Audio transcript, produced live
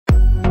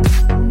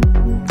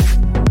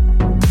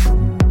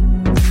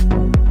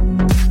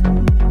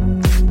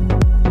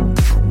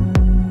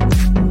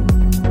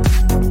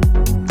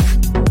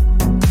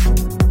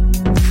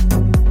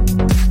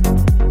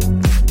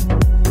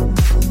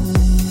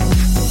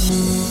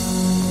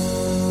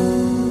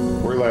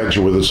Glad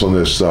you're with us on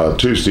this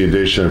Tuesday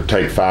edition of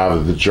Take 5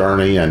 of the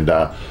Journey, and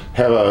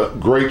have a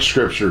great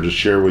scripture to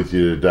share with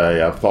you today.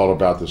 I've thought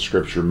about the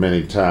scripture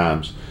many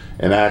times.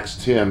 In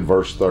Acts 10,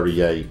 verse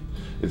 38,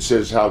 it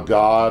says how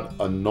God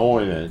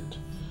anointed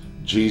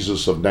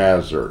Jesus of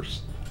Nazareth.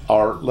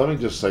 Or let me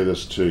just say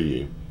this to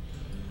you.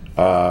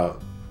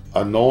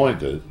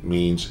 Anointed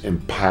means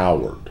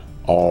empowered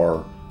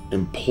or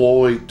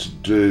employed to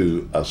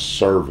do a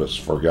service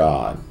for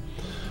God.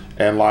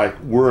 And like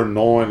we're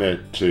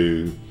anointed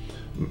to,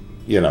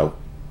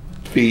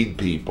 feed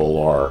people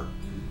or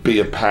be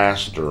a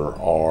pastor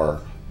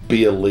or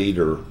be a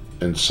leader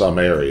in some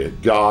area.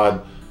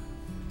 God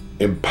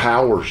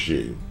empowers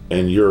you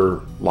and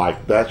you're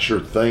like, that's your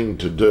thing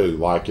to do.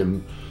 Like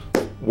in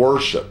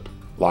worship,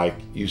 like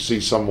you see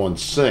someone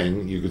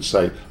sing, you could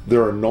say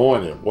they're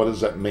anointed. What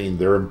does that mean?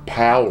 They're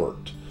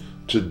empowered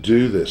to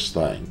do this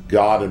thing.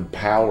 God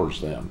empowers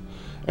them.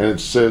 And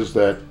it says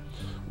that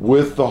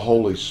with the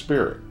Holy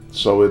Spirit.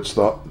 So it's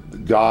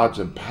God's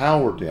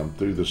empowered them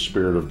through the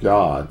Spirit of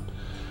God.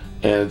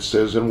 And it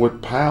says, and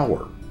with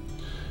power.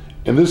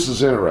 And this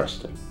is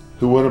interesting.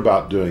 Who went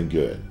about doing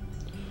good.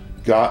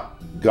 God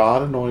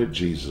anointed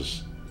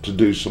Jesus to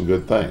do some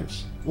good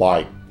things.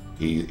 Like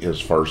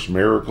his first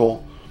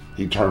miracle,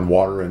 he turned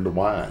water into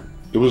wine.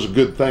 It was a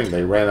good thing.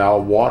 They ran out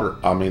of water.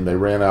 They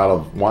ran out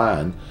of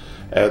wine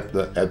at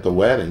the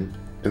wedding.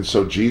 And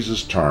so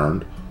Jesus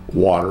turned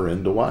water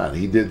into wine.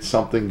 He did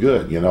something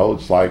good.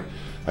 It's like,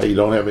 hey, you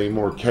don't have any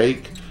more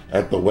cake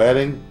at the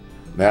wedding.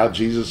 Now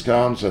Jesus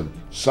comes and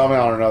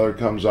somehow or another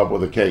comes up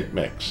with a cake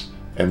mix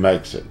and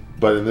makes it.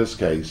 But in this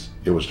case,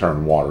 it was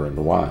turning water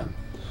into wine.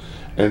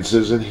 And it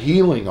says, in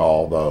healing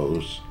all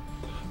those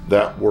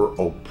that were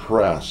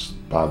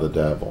oppressed by the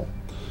devil.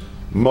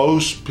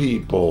 Most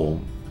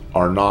people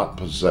are not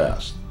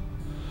possessed.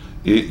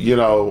 In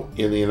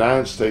the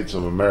United States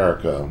of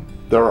America,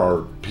 there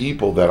are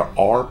people that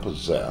are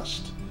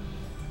possessed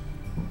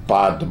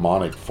by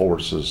demonic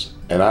forces,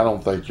 and I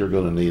don't think you're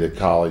going to need a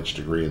college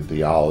degree in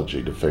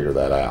theology to figure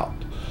that out.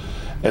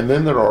 And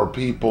then there are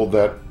people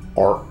that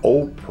are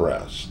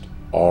oppressed,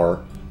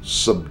 are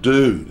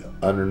subdued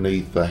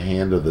underneath the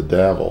hand of the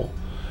devil.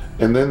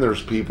 And then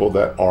there's people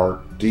that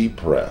are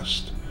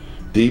depressed,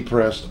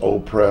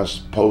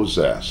 oppressed,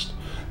 possessed.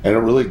 And it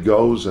really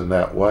goes in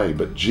that way.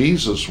 But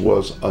Jesus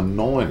was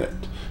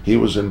anointed. He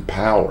was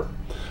empowered.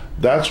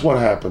 That's what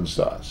happens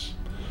to us.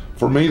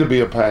 For me to be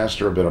a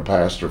pastor, I've been a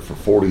pastor for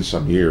 40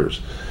 some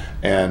years,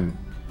 and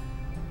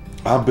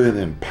I've been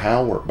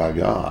empowered by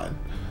God.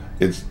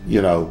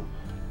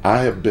 I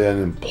have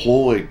been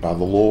employed by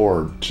the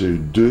Lord to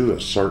do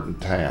a certain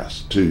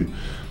task, to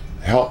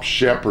help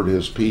shepherd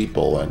his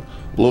people and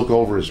look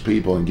over his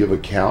people and give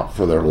account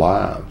for their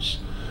lives.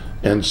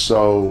 And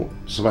so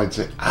somebody'd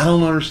say, I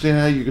don't understand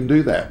how you can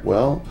do that.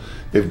 Well,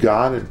 if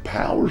God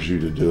empowers you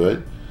to do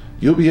it,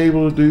 you'll be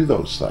able to do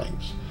those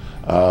things.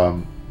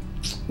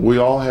 We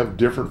all have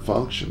different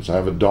functions. I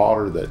have a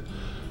daughter that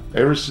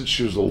ever since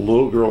she was a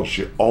little girl,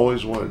 she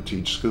always wanted to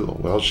teach school.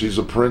 Well, she's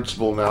a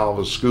principal now of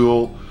a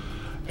school,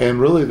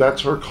 and really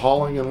that's her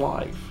calling in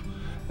life.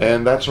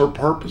 And that's her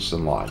purpose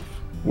in life.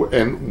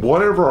 And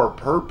whatever our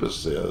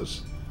purpose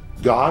is,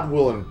 God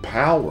will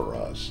empower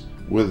us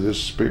with his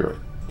Spirit.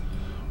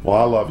 Well,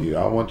 I love you.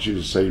 I want you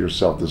to say to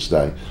yourself this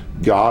day,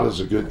 God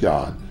is a good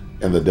God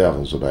and the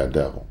devil's a bad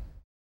devil.